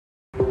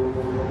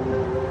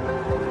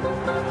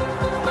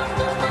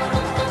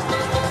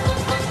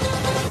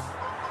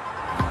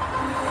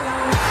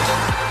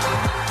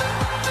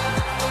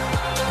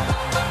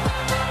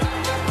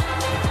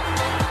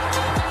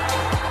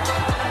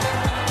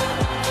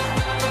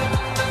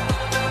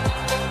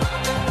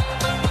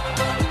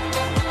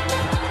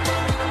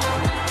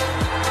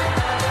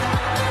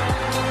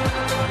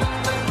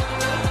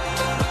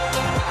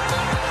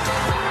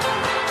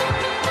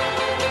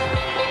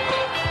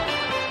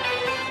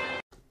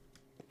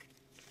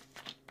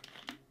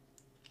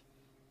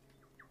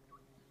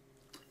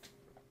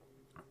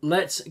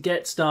let's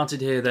get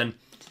started here then.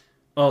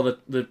 Oh,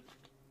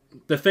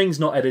 the thing's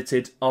not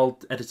edited. I'll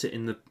edit it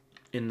in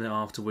the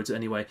afterwards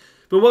anyway.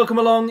 But welcome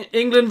along,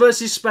 England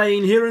versus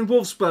Spain here in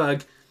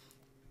Wolfsburg.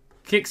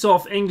 Kicks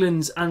off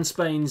England's and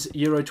Spain's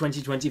Euro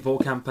 2024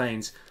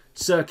 campaigns.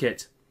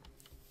 Circuit.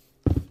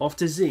 Off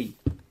to Z.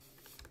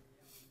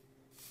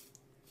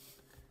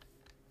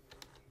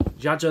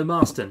 Jajo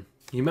Marston.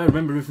 You may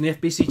remember him from the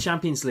FBC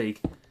Champions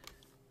League.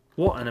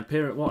 What an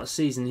appearance, what a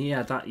season he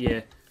had that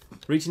year.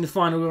 Reaching the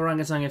final with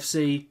Orangutan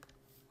FC.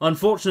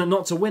 Unfortunate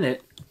not to win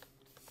it.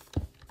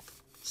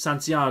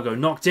 Santiago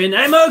knocked in.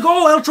 Emma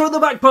goal! Eltra at the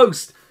back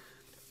post.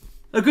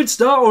 A good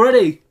start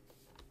already.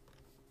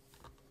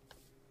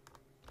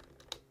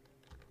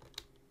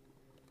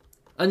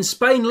 And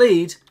Spain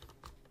lead.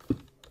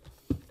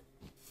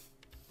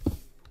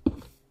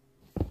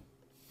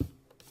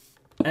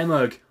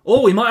 Emmerg.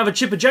 Oh, we might have a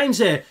Chipper James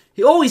here.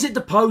 He's hit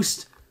the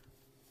post.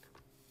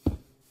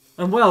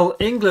 And well,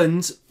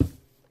 England,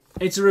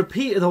 it's a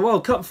repeat of the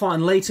World Cup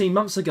final 18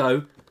 months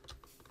ago.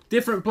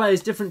 Different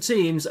players, different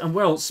teams. And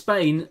well,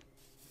 Spain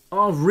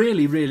are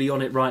really, really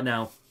on it right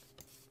now.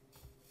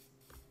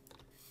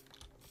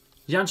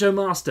 Jancho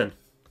Marston.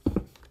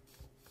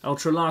 El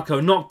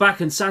Trelaco knocked back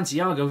and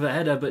Santiago with a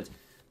header, but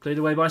cleared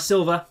away by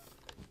Silva.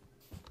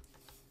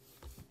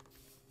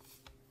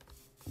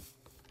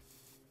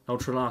 El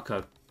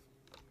Trelaco.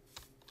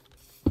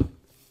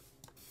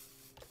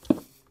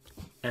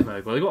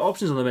 Emo. Well, they've got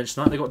options on the bench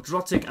tonight. They've got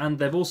Drotic and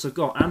they've also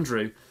got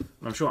Andrew.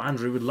 And I'm sure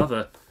Andrew would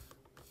love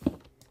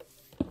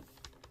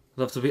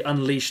to be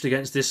unleashed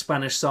against this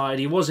Spanish side.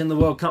 He was in the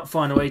World Cup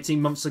final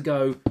 18 months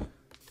ago.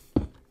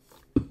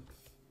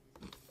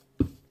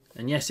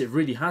 And yes, it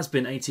really has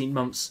been 18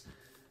 months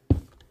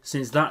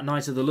since that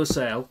night of the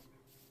Lusail.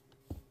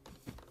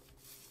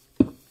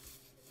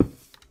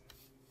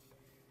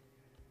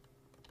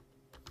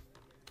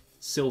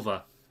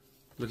 Silva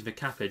looking for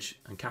Cappage,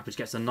 and Cappage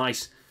gets a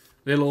nice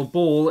little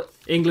ball.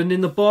 England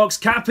in the box.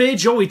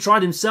 Cappage! Oh, he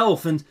tried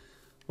himself, and,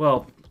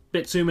 well,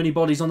 bit too many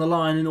bodies on the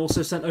line and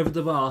also sent over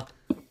the bar.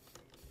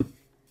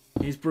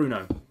 Here's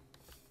Bruno.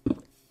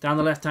 Down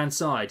the left-hand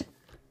side.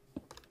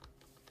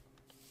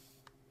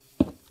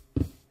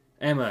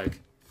 Emmerg.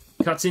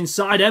 Cuts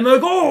inside.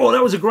 Emmerg. Oh,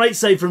 that was a great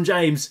save from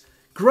James.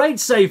 Great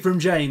save from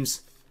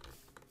James.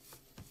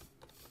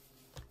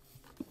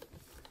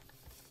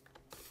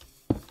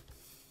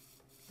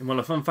 And well,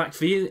 a fun fact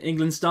for you,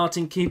 England's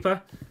starting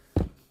keeper.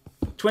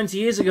 20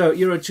 years ago at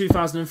Euro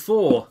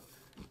 2004.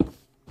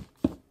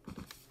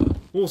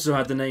 Also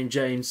had the name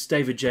James,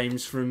 David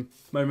James, from,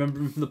 I remember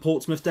him from the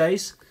Portsmouth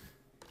days.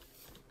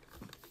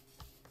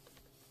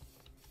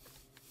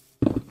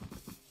 A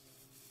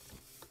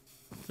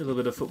little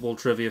bit of football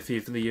trivia for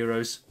you for the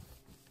Euros.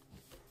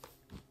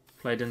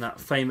 Played in that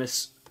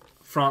famous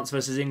France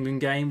versus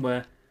England game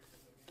where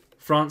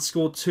France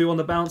scored 2 on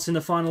the bounce in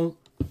the final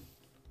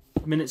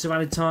minutes of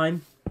added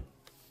time.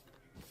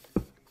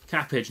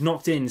 Cappage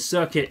knocked in.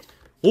 Circuit.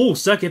 Oh,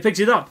 Circuit picks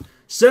it up.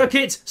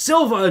 Circuit.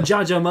 Silva and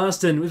Jaja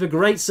Marston with a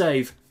great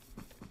save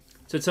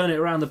to turn it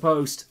around the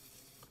post.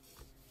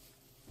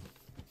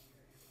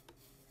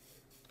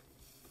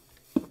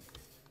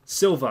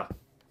 Silva.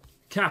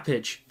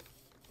 Cappage.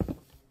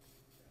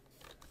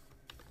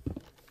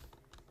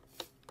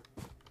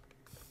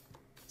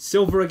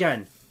 Silva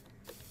again.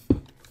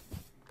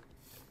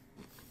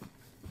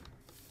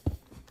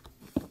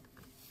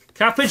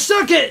 Cappage.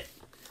 Circuit.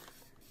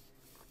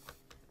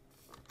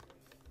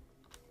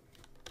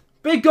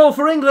 Big goal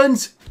for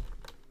England.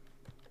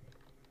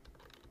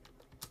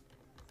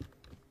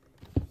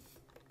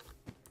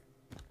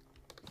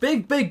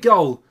 Big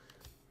goal.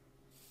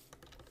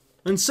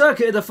 And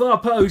Circuit at the far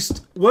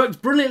post.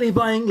 Worked brilliantly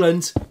by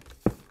England.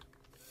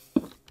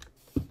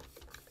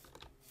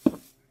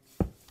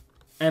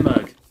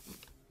 Emmerg.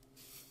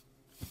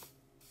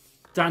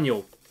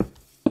 Daniel.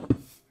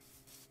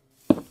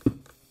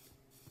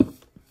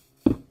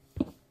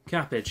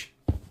 Cappage.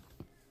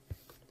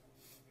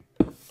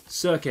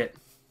 Circuit.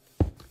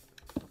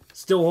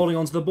 Still holding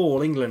on to the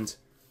ball, England.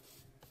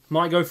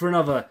 Might go for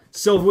another.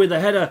 Silva with the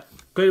header.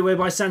 Cleared away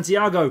by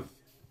Santiago.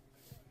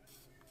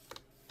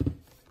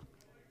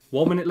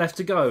 1 minute left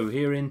to go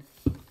here in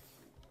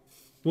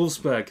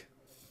Wolfsburg.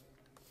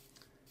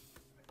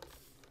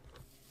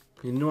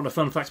 You know what a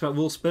fun fact about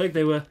Wolfsburg?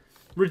 They were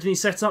originally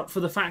set up for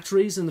the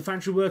factories and the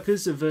factory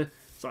workers of a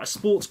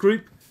sports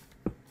group.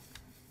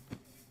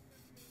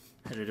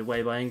 Headed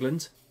away by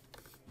England.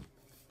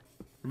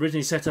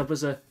 Originally set up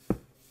as a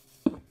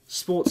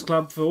sports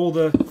club for all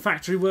the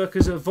factory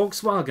workers at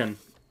Volkswagen.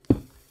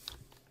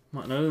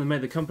 Might know they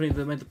made the company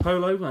that made the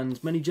Polo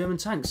and many German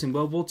tanks in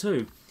World War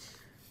II.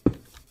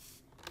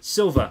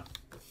 Silva.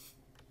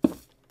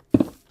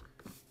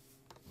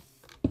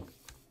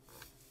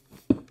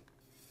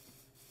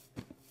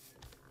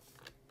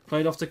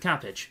 Played off to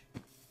Cappage.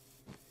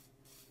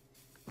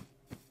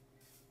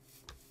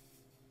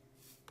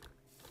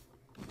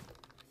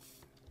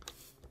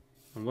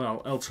 And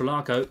well, El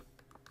Trelaco,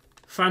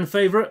 fan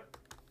favourite.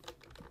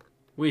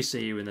 We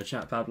see you in the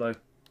chat, Pablo.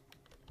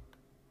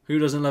 Who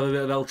doesn't love a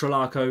bit of El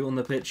Trelaco on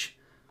the pitch?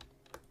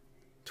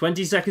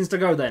 20 seconds to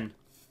go then.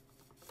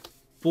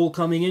 Ball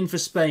coming in for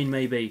Spain,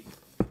 maybe.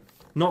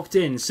 Knocked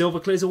in. Silva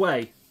clears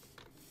away.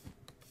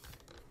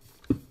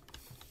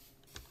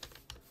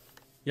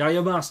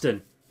 Yaya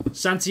Marston.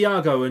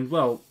 Santiago, and,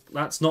 well,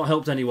 that's not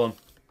helped anyone.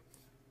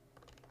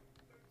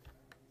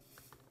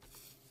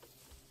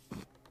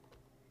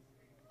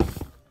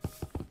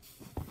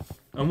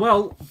 And,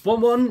 well,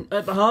 1-1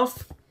 at the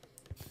half.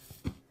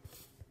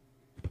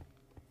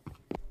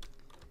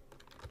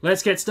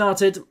 Let's get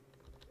started.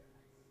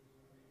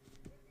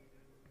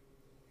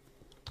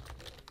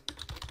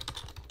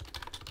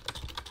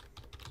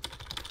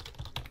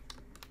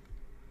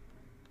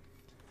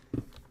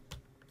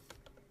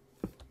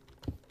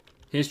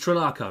 Here's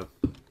Trelaco.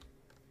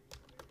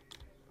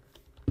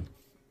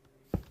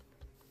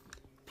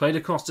 Played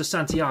across to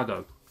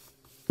Santiago.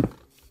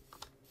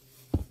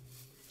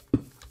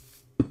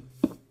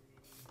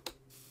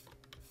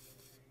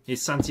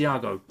 Here's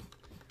Santiago.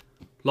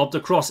 Lobbed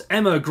across.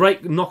 Emma,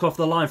 great knock off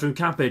the line from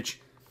Cabbage.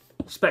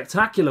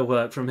 Spectacular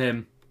work from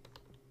him.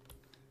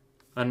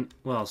 And,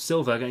 well,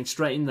 Silva getting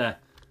straight in there.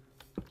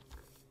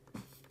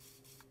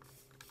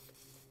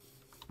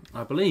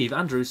 I believe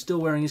Andrew's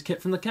still wearing his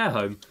kit from the care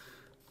home.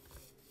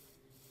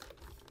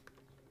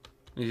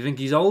 If you think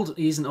he's old,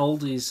 he isn't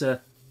old, he's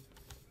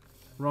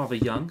rather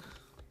young.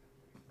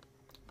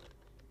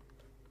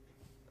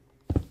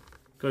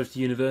 Goes to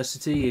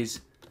university, he's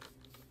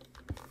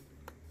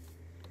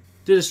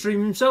did a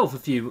stream himself a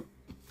few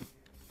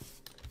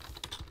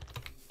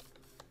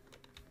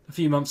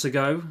months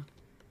ago.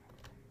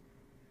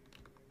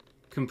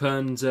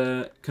 Confirmed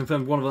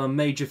one of our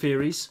major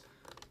theories.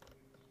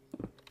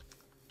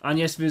 And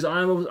yes, because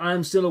I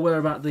am still aware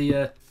about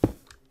the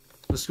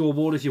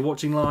scoreboard if you're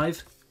watching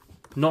live.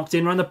 Knocked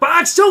in round the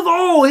back. Silva!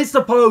 Oh, hits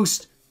the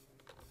post.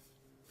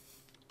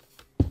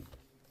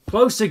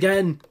 Close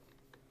again.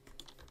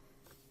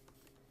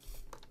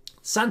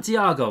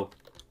 Santiago.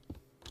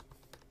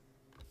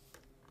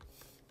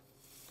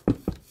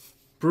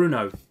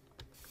 Bruno.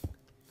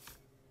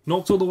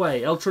 Knocked all the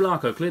way. El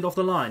Trelaco cleared off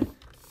the line.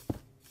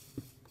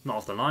 Not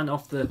off the line,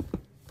 off the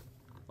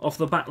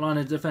back line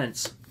of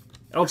defence.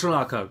 El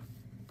Trelaco.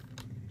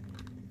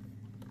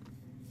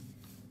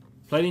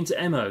 Played into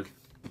Emerg.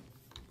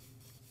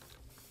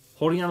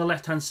 Holding on the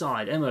left-hand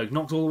side. Emerg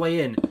knocked all the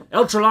way in.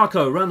 El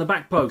Trelaco round the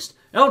back post.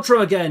 Eltra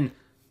again.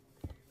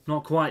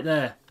 Not quite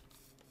there.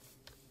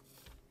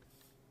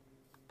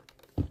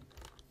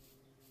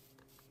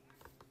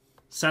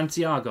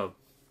 Santiago.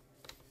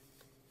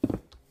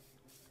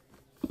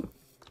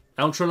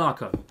 El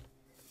Trelaco.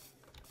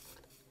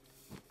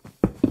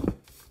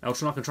 El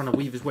Trelaco trying to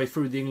weave his way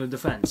through the England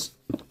defence.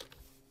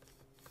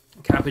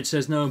 Cabbage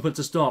says no and puts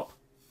a stop.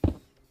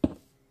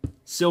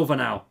 Silva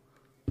now.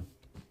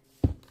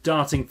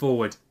 Darting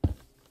forward.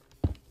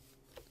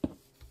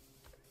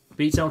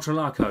 Beats El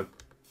Trelaco.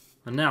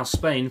 And now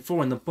Spain,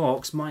 4 in the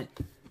box.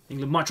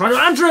 England might try to...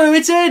 Andrew,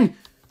 it's in!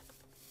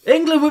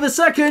 England with a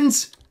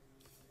second!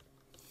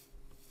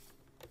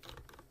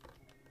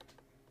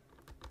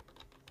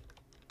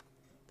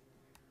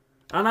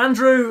 And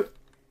Andrew,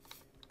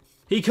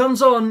 he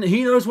comes on.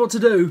 He knows what to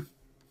do.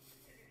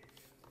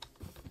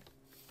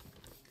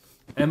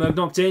 Emma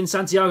knocked in.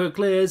 Santiago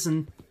clears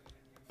and...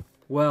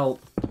 Well...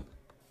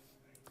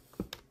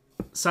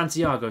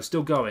 Santiago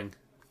still going.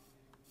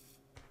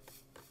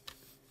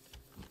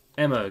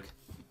 Emerg.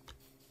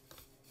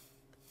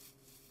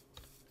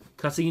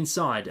 Cutting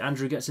inside.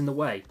 Andrew gets in the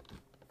way.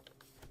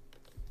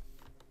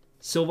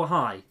 Silva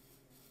high.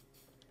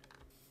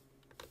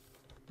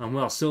 And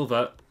well,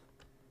 Silva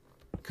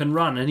can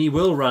run, and he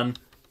will run.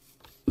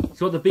 He's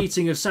got the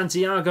beating of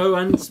Santiago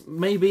and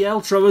maybe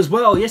Eltro as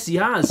well. Yes, he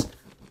has.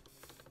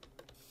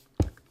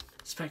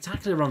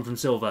 Spectacular run from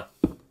Silva.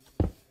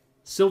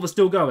 Silva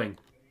still going.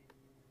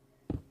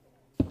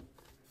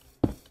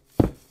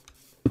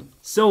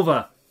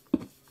 Silva.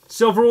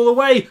 Silva all the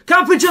way.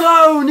 Cabbage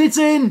alone. It's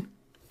in.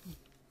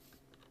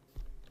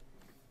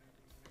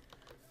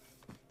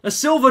 A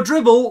Silva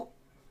dribble.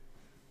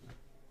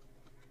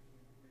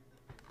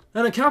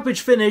 And a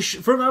Cabbage finish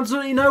from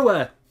absolutely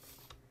nowhere.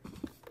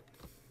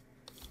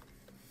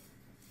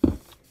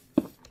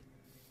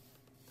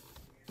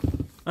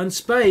 And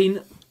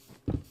Spain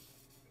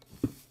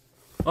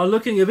are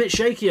looking a bit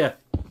shakier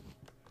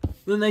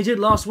than they did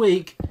last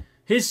week.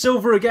 Here's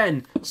Silva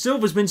again.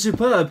 Silva's been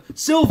superb.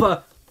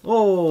 Silva!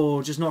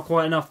 Oh, just not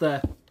quite enough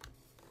there.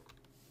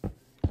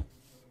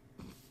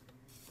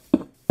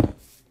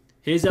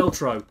 Here's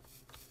Eltro.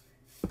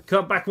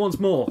 Cut back once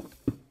more.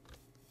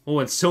 Oh,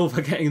 and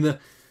Silva getting the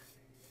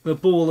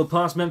ball, the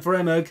pass meant for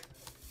Emerg.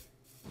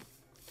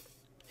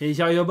 Here's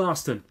Yaya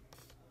Marston.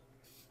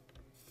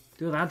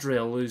 Good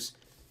Adriel, who's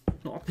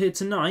not appeared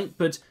tonight,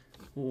 but...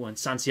 Oh, and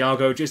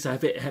Santiago just a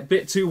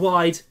bit too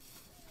wide.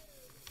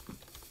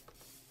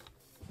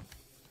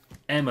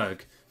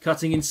 Emerg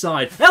cutting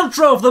inside.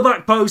 Eltro off the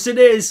back post, it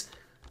is!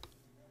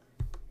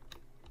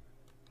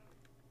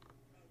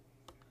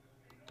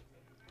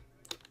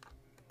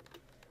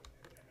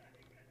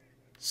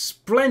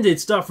 Splendid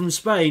stuff from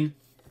Spain.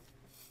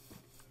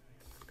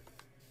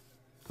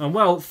 And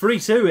well,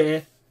 3-2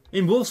 here.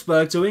 in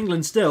Wolfsburg to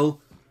England still.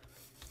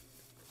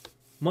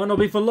 Might not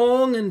be for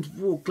long,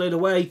 and cleared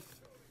away.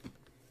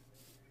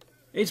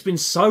 It's been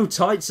so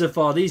tight so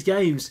far, these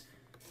games.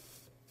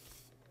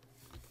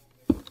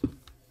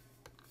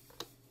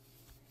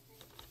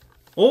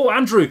 Oh,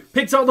 Andrew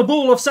picked up the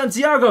ball off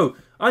Santiago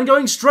and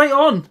going straight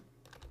on.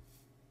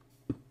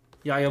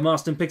 Yayo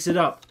Marston picks it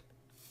up.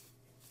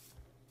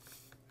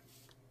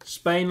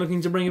 Spain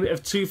looking to bring a bit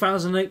of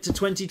 2008 to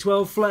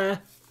 2012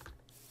 flair.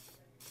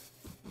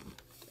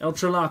 El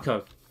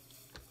Trelaco.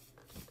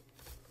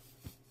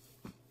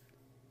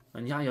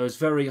 And Yayo is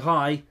very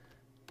high.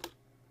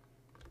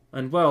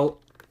 And well,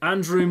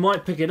 Andrew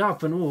might pick it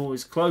up. And oh,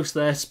 it's close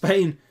there.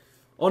 Spain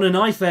on a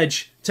knife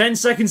edge. 10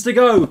 seconds to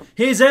go.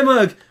 Here's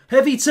Emerg.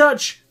 Heavy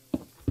touch.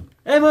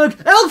 Emerg.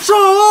 Eltro!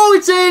 Oh,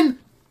 it's in!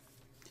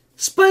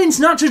 Spain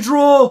snatch a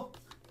draw.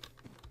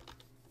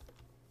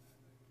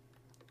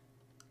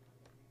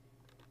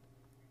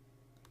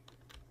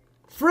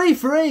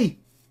 Free.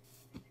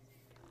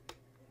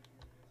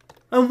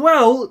 And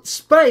well,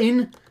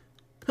 Spain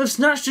have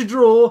snatched a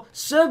draw.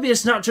 Serbia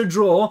snatched a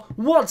draw.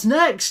 What's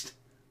next?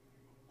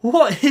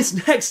 What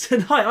is next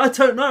tonight? I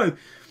don't know.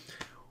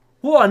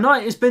 What a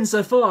night it's been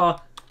so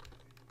far.